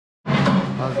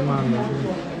All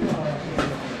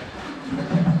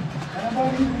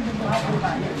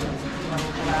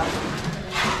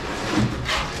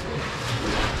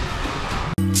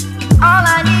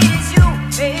I need is you,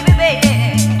 baby, baby.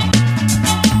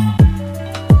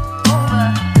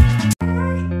 Over.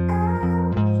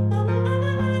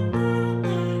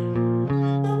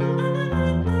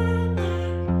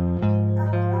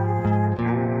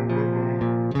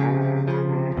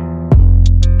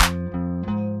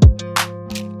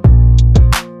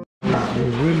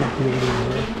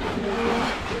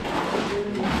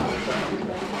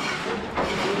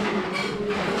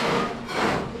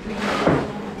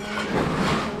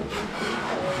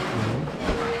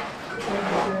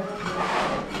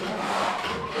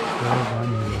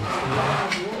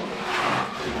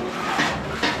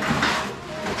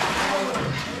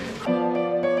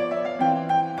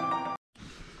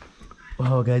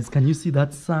 Wow, guys, can you see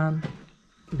that sun?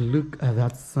 Look at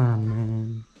that sun,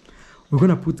 man. We're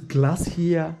gonna put glass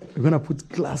here, we're gonna put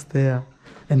glass there,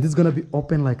 and this is gonna be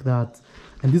open like that.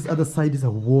 And this other side is a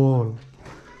wall.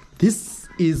 This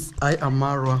is I am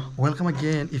Marwa. Welcome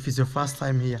again. If it's your first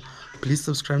time here, please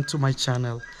subscribe to my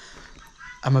channel.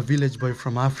 I'm a village boy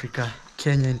from Africa,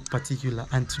 Kenya in particular,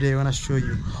 and today I want to show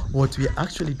you what we're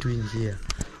actually doing here.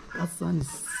 That sun is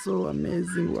so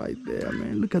amazing right there,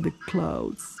 man. Look at the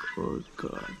clouds. Oh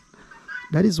God,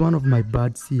 that is one of my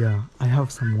birds here. I have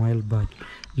some wild bird.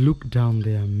 Look down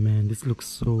there, man. This looks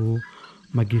so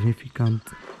magnificent.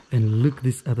 And look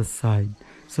this other side.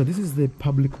 So this is the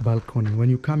public balcony. When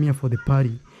you come here for the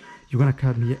party, you're gonna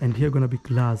come here, and here gonna be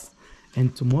glass.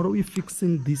 And tomorrow we're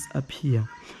fixing this up here.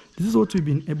 This is what we've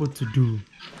been able to do.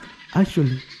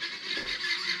 Actually,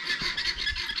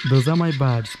 those are my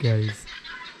birds, guys.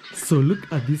 So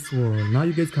look at this wall. Now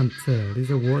you guys can tell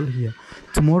there's a wall here.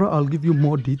 Tomorrow I'll give you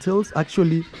more details.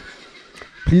 Actually,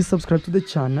 please subscribe to the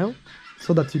channel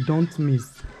so that you don't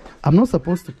miss. I'm not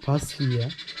supposed to pass here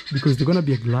because there's gonna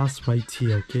be a glass right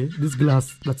here, okay? This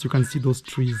glass that you can see those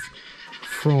trees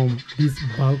from this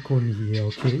balcony here,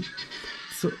 okay?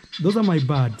 So those are my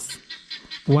birds,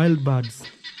 wild birds.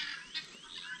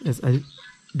 Yes,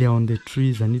 they're on the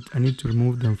trees. I need to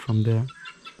remove them from there.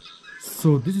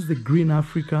 So this is the green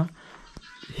Africa.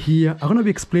 Here I'm gonna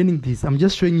be explaining this. I'm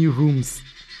just showing you rooms.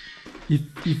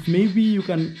 If maybe you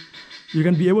can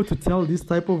be able to tell this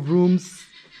type of rooms,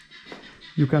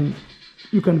 you can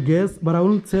guess, but I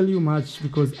won't tell you much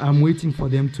because I'm waiting for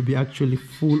them to be actually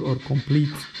full or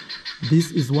complete.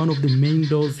 This is one of the main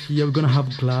doors here. We're gonna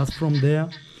have glass from there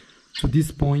to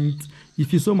this point.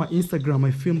 If you saw my Instagram,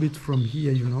 I filmed it from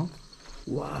here, you know.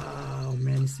 Wow,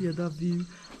 man, see that view?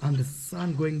 And the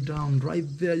sun going down right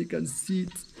there, you can see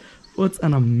it. What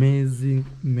an amazing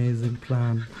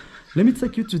plan. Let me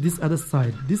take you to this other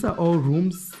side. These are all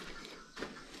rooms,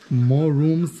 more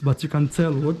rooms, but you can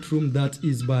tell what room that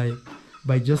is by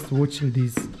just watching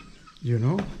this, you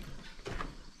know.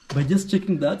 By just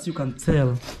checking that, you can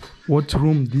tell what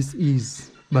room this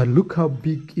is. But look how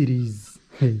big it is.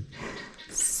 Hey,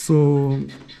 so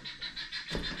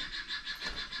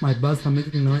my birds are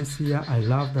making noise here. I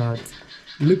love that.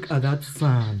 Look at that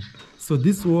sun. So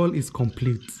this wall is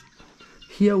complete.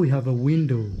 Here we have a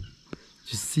window.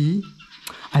 You see?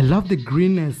 I love the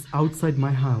greenness outside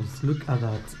my house. Look at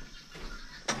that.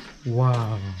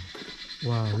 Wow.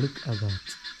 Wow, look at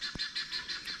that.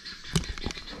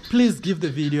 Please give the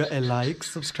video a like,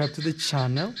 subscribe to the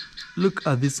channel. Look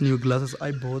at these new glasses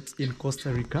I bought in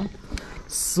Costa Rica.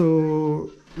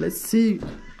 So let's see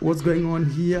what's going on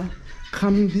here.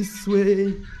 Coming this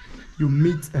way, you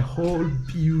meet a whole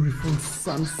beautiful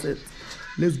sunset.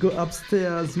 Let's go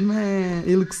upstairs, man.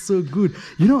 It looks so good.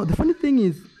 You know, the funny thing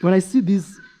is, when I see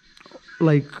this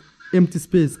like empty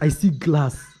space, I see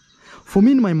glass. For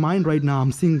me, in my mind right now,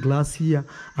 I'm seeing glass here.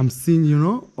 I'm seeing, you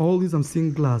know, all this, I'm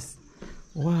seeing glass.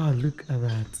 Wow, look at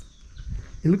that.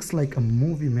 It looks like a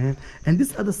movie, man. And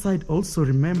this other side also,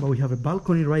 remember, we have a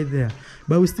balcony right there,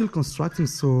 but we're still constructing,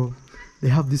 so they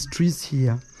have these trees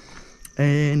here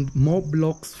and more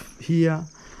blocks here.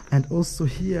 And also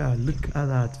here, look at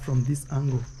that from this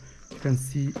angle. You can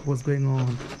see what's going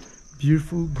on.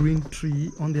 Beautiful green tree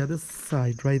on the other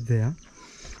side right there.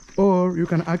 Or you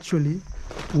can actually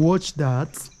watch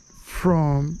that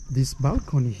from this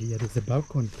balcony here. There's a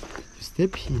balcony. You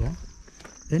step here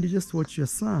and you just watch your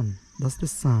sun. That's the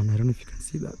sun. I don't know if you can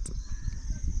see that.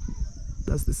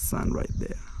 That's the sun right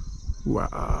there.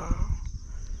 Wow.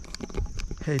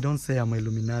 Hey, don't say I'm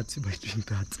Illuminati by doing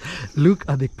that. Look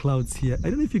at the clouds here. I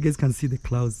don't know if you guys can see the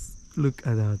clouds. Look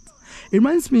at that. It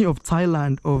reminds me of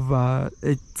Thailand, of a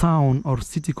town or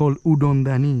city called Udon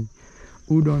Thani,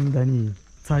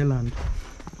 Thailand.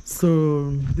 So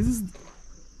this is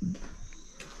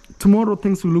tomorrow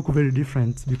things will look very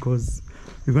different because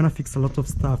we're gonna fix a lot of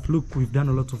stuff. Look, we've done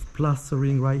a lot of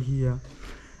plastering right here.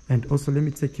 And also let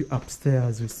me take you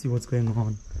upstairs. You see what's going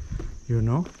on, you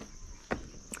know.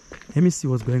 Let me see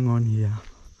what's going on here.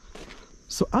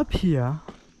 So up here,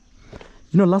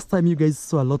 you know, last time you guys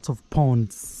saw a lot of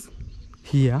ponds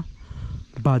here,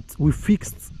 but we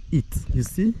fixed it. You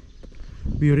see,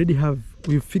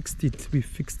 we fixed it. We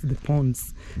fixed the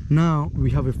ponds. Now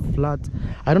we have a flat.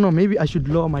 I don't know, maybe I should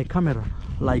lower my camera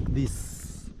like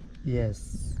this.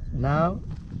 Yes, now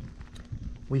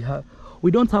we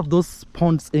don't have those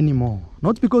ponds anymore.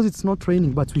 Not because it's not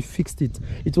raining, but we fixed it.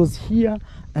 It was here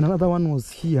and another one was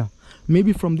here.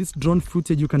 Maybe from this drone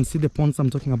footage you can see the ponds I'm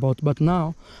talking about, but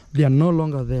now they are no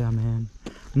longer there, man.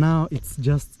 Now it's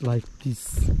just like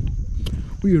this.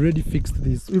 We already fixed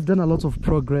this. We've done a lot of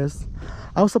progress.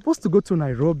 I was supposed to go to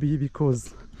Nairobi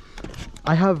because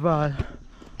I have a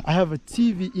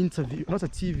TV interview, not a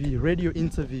TV, radio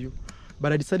interview,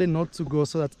 but I decided not to go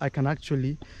so that I can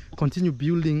actually continue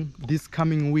building this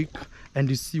coming week and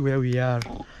you see where we are.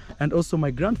 And also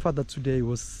my grandfather today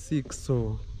was sick,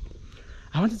 so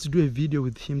I wanted to do a video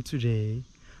with him today,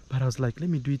 but I was like,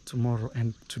 let me do it tomorrow.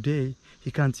 And today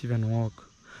he can't even walk.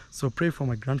 So pray for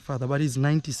my grandfather, but he's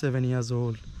 97 years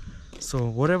old. So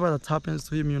whatever that happens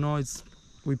to him, you know,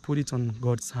 we put it on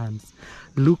God's hands.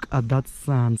 Look at that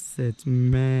sunset,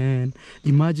 man.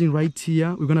 Imagine right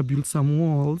here, we're gonna build some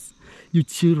walls. You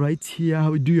chill right here,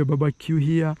 we do your barbecue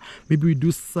here. Maybe we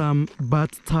do some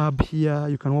bathtub here.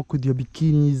 You can walk with your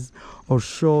bikinis or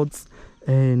shorts.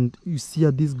 And you see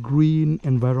this green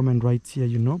environment right here,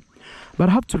 you know. But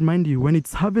I have to remind you, when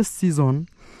it's harvest season,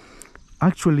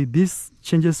 actually this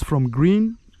changes from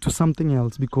green to something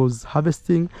else, because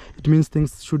harvesting, it means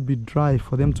things should be dry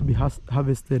for them to be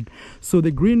harvested. So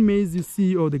the green maize you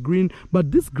see, or the green,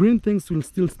 but these green things will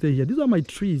still stay here. These are my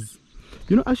trees,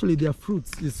 you know. Actually they are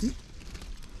fruits, you see.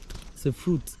 It's a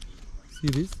fruit. See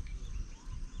this?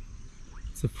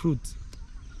 It's a fruit.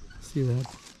 See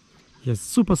that? Yes,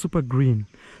 super green.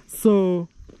 So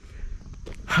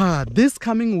this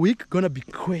coming week gonna be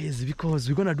crazy because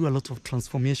we're gonna do a lot of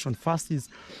transformation. First is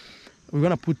we're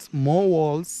gonna put more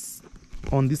walls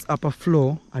on this upper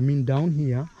floor, I mean down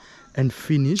here, and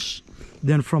finish.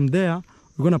 Then from there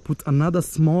we're gonna put another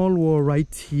small wall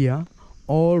right here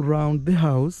all around the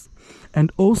house,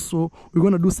 and also we're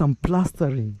gonna do some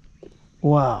plastering.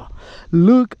 Wow,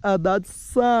 look at that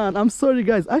sun. I'm sorry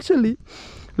guys, actually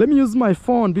let me use my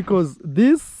phone because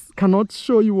this cannot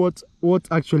show you what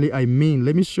actually I mean.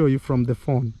 Let me show you from the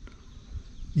phone.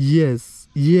 Yes,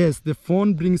 the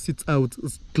phone brings it out.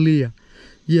 It's clear.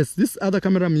 Yes, this other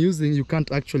camera I'm using you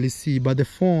can't actually see, but the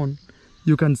phone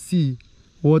you can see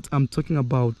what I'm talking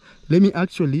about. Let me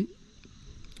actually,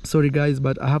 sorry guys,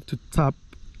 but I have to tap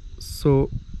so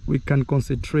we can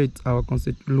concentrate our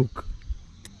look.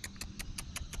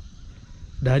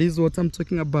 That is what I'm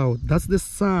talking about. That's the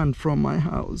sun from my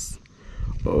house.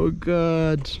 Oh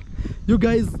God, you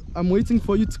guys, I'm waiting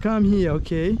for you to come here,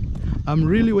 okay? I'm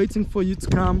really waiting for you to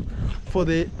come for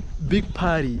the big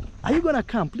party. Are you gonna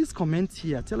come? Please comment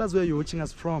here, tell us where you're watching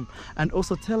us from, and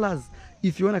also tell us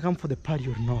if you wanna come for the party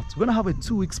or not. We're gonna have a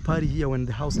 2 weeks party here when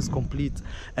the house is complete,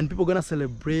 and people are gonna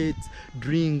celebrate,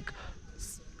 drink,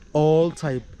 all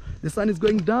type. The sun is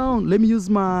going down. Let me use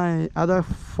my other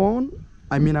phone.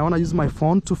 I want to use my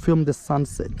phone to film the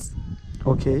sunset,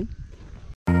 okay?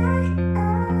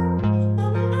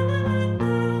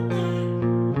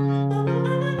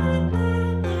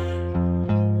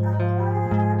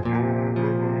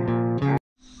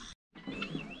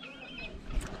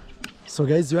 So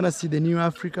guys, you want to see the new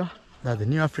Africa? The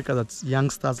new Africa that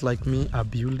youngsters like me are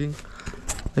building?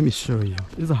 Let me show you.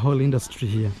 There's a whole industry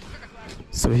here.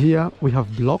 So here we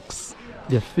have blocks.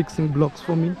 They're fixing blocks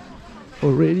for me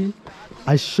already.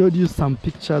 I showed you some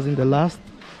pictures in the last,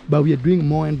 but we are doing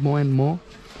more and more and more.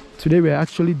 Today we are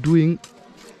actually doing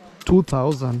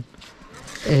 2,000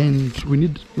 and we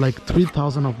need like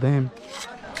 3,000 of them.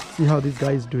 See how this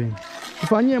guy is doing.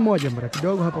 We're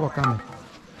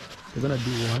gonna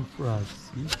do one for us,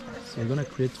 see? So we're gonna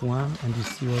create one and you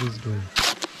see what he's doing.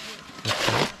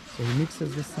 Okay, so he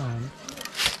mixes the sand,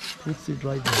 puts it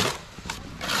right there.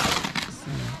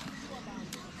 See?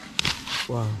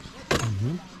 Wow.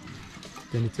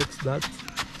 Then he takes that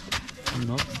and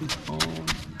knocks it on.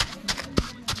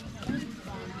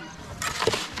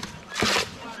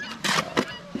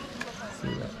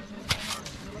 See that?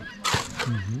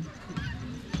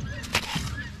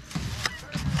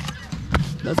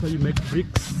 That's how you make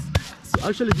bricks. So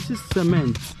actually this is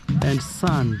cement and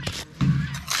sand.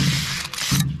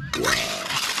 Wow.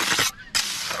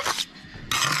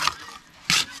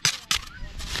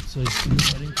 So it's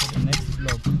preparing for the next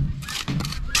vlog.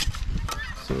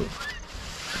 So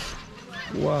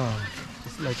wow,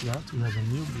 it's like that. We have a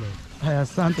new vlog. Hi,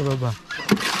 Asante Baba.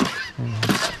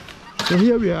 So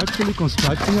here we are actually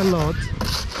constructing a lot.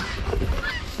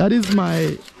 That is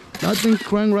that thing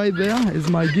crying right there is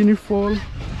my guinea fowl.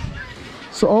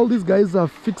 So all these guys are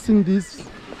fixing this.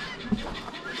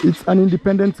 It's an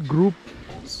independent group.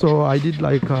 So I did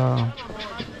like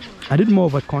I did more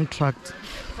of a contract.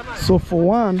 So for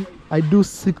one, I do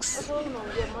six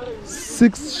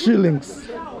shillings.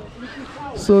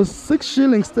 So 6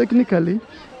 shillings technically,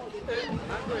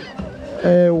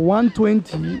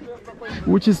 120,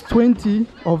 which is 20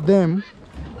 of them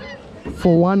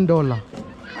for $1.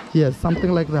 Yes,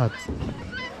 something like that.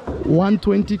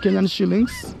 120 Kenyan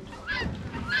shillings.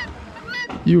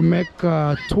 You make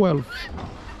 12.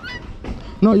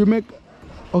 No, you make.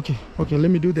 Okay. Let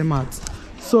me do the math.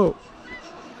 So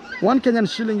 1 Kenyan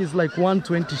shilling is like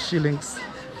 120 shillings.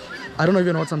 I don't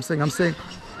even know what I'm saying. I'm saying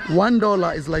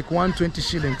 $1 is like 120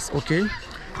 shillings, okay?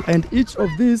 And each of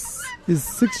these is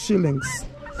 6 shillings.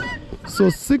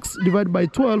 So 6 divided by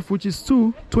 12, which is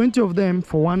 2, 20 of them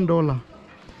for $1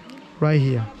 right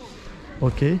here,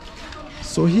 okay?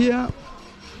 So here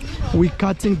we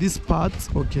cutting this part,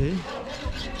 okay?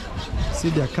 See,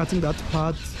 they are cutting that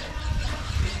part.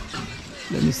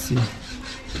 Let me see.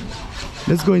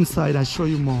 Let's go inside and show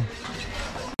you more.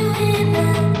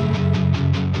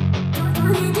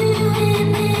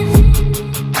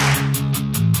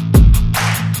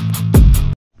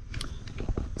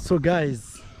 So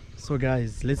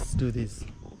guys, let's do this.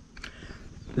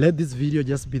 Let this video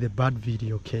just be the bad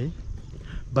video, okay?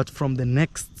 But from the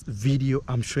next video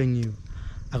I'm showing you,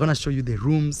 I'm gonna show you the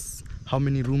rooms, how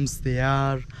many rooms there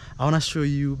are. I wanna show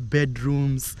you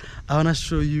bedrooms. I wanna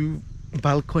show you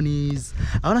balconies.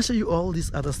 I wanna show you all this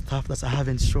other stuff that I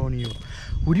haven't shown you.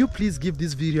 Would you please give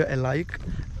this video a like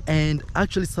and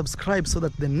actually subscribe so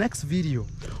that the next video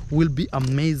will be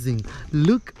amazing.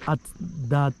 Look at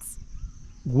that.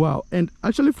 Wow. And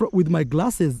actually with my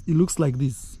glasses it looks like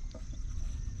this.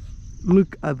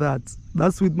 Look at that.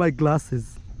 That's with my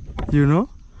glasses, you know.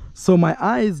 So my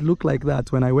eyes look like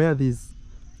that when I wear this.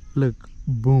 Look,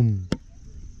 boom.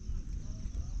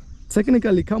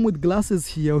 Technically come with glasses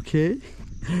here, okay?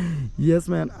 Yes,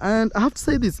 man. And I have to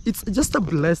say this, it's just a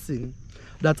blessing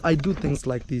that I do things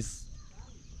like this.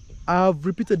 I've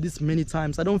repeated this many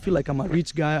times. I don't feel like I'm a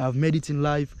rich guy. I've made it in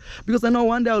life because I know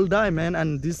one day I'll die, man.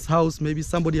 And this house, maybe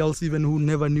somebody else even who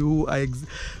never knew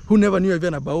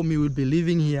even about me would be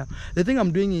living here. The thing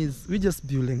I'm doing is we're just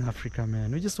building Africa,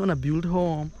 man. We just want to build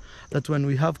home that when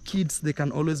we have kids, they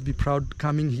can always be proud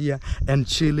coming here and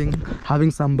chilling,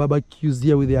 having some barbecues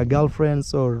here with their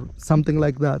girlfriends or something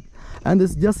like that. And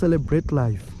it's just celebrate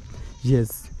life.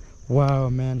 Yes. Wow,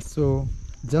 man. So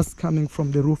just coming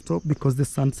from the rooftop because the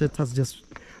sunset has just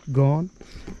gone.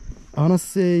 I want to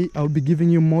say I'll be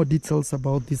giving you more details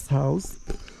about this house,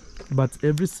 but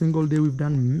every single day we've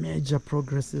done major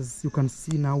progresses. You can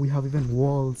see now we have even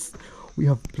walls, we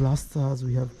have plasters,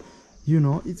 we have, you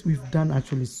know, we've done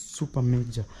actually super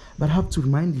major. But I have to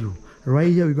remind you,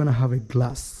 right here we're gonna have a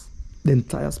glass, the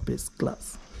entire space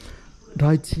glass.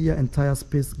 Right here, entire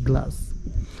space glass,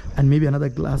 and maybe another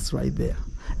glass right there,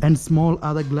 and small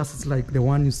other glasses like the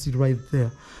one you see right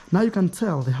there. Now you can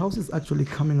tell the house is actually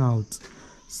coming out.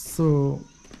 So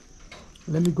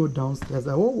let me go downstairs.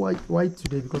 I wore white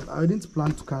today because I didn't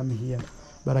plan to come here,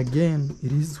 but again,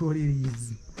 it is what it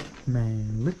is,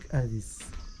 man. Look at this.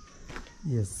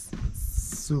 Yes,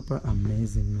 super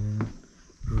amazing, man.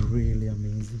 Really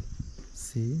amazing.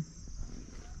 See?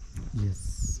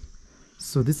 Yes.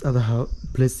 So this other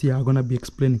place here I'm gonna be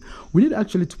explaining. We need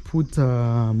actually to put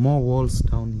more walls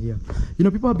down here. You know,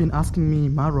 people have been asking me,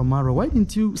 Maro, why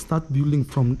didn't you start building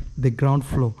from the ground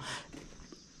floor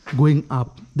going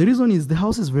up? The reason is the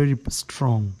house is very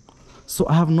strong, so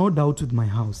I have no doubt with my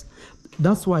house.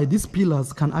 That's why these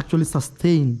pillars can actually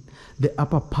sustain the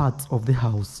upper part of the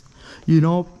house, you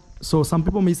know. So some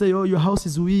people may say, oh, your house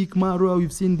is weak, Maro,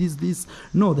 we've seen this.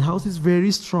 No, the house is very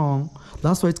strong.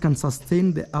 That's why it can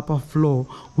sustain the upper floor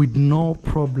with no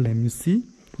problem, you see?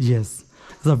 Yes,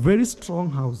 it's a very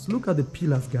strong house. Look at the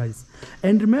pillars, guys.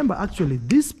 And remember, actually,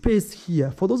 this space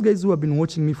here, for those guys who have been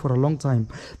watching me for a long time,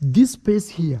 this space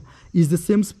here is the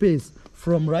same space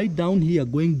from right down here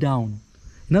going down.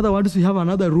 In other words, we have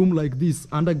another room like this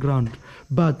underground,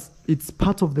 but it's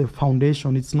part of the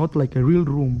foundation. It's not like a real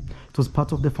room. It was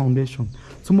part of the foundation.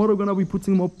 Tomorrow we're gonna be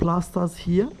putting more plasters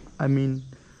here. I mean,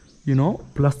 you know,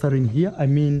 plastering here. I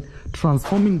mean,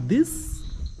 transforming this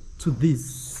to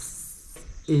this.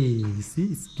 Hey, you see,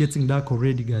 it's getting dark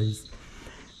already, guys.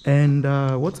 And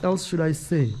what else should I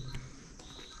say?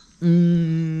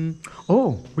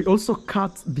 Oh, we also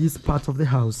cut this part of the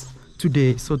house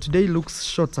today, so today looks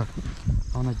shorter.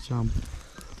 I wanna jump.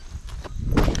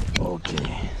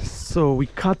 Okay, so we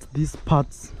cut these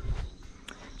parts.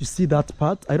 You see that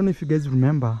part? I don't know if you guys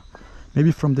remember.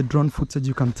 Maybe from the drone footage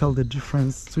you can tell the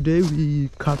difference. Today we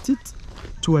cut it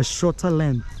to a shorter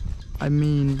length. I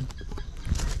mean,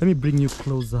 let me bring you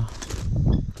closer.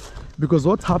 Because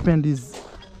what happened is,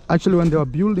 actually when they were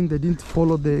building, they didn't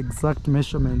follow the exact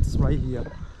measurements right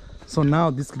here. So now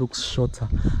this looks shorter.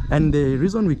 And the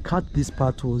reason we cut this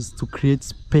part was to create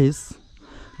space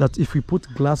that if we put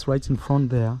glass right in front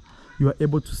there, you are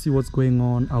able to see what's going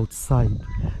on outside.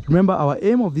 Remember, our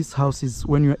aim of this house is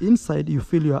when you're inside, you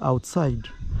feel you're outside.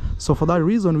 So for that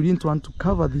reason, we didn't want to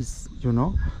cover this, you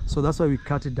know. So that's why we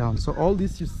cut it down. So all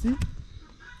this you see,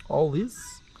 all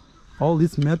these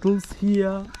metals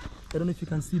here, I don't know if you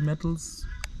can see metals,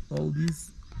 all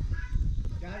these,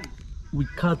 we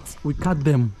cut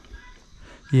them.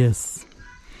 Yes.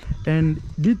 And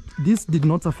this did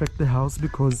not affect the house,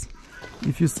 because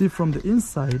if you see from the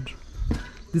inside,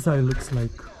 this is how it looks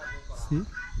like. See?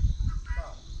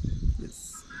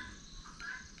 Yes.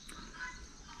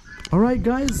 Alright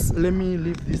guys, let me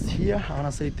leave this here. I want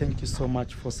to say thank you so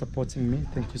much for supporting me.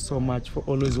 Thank you so much for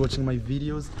always watching my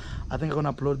videos. I think I'm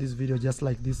going to upload this video just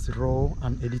like this, raw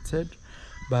and edited.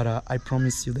 But I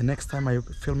promise you, the next time I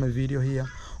film a video here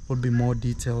will be more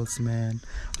details, man.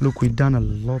 Look, we've done a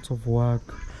lot of work.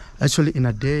 Actually, in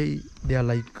a day, there are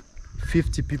like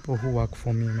 50 people who work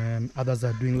for me, man. Others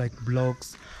are doing like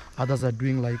blogs, others are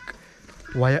doing like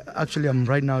wire. Actually, I'm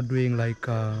right now doing like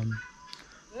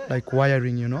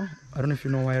wiring, you know. I don't know if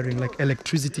you know wiring, like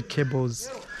electricity cables,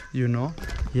 you know.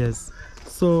 Yes.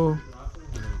 So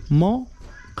more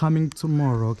coming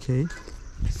tomorrow, okay?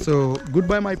 So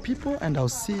goodbye my people, and I'll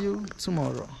see you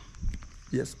tomorrow.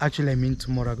 Yes, actually I mean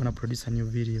tomorrow I'm gonna produce a new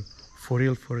video. For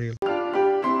real, for real.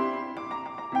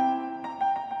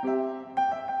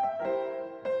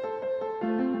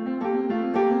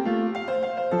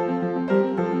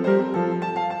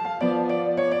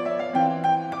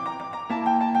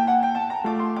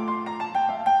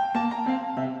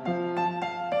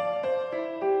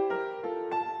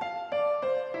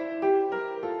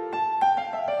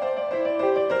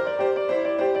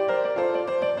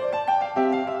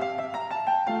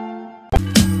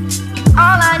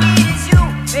 All I need is you,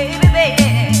 baby, baby.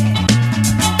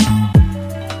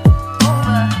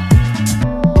 Hola.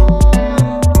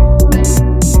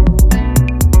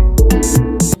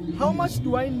 How much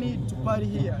do I need to party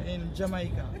here in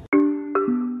Jamaica?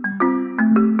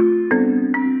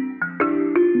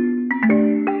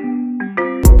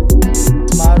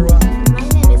 Marwa. My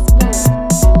name is Mo.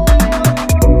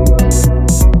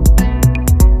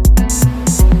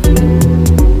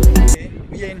 Okay,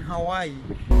 we are in Hawaii.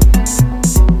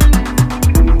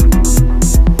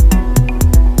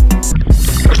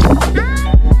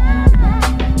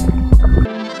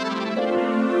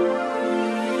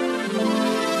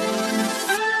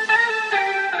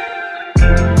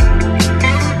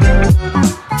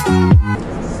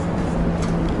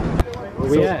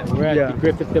 We're at yeah. the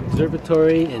Griffith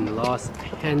Observatory in Los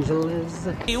Angeles.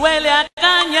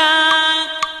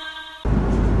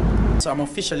 So I'm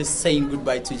officially saying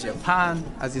goodbye to Japan.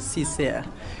 As you see here,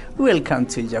 welcome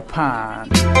to Japan.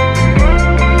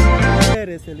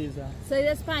 Eres, Elisa? Soy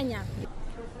de España.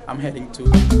 I'm heading to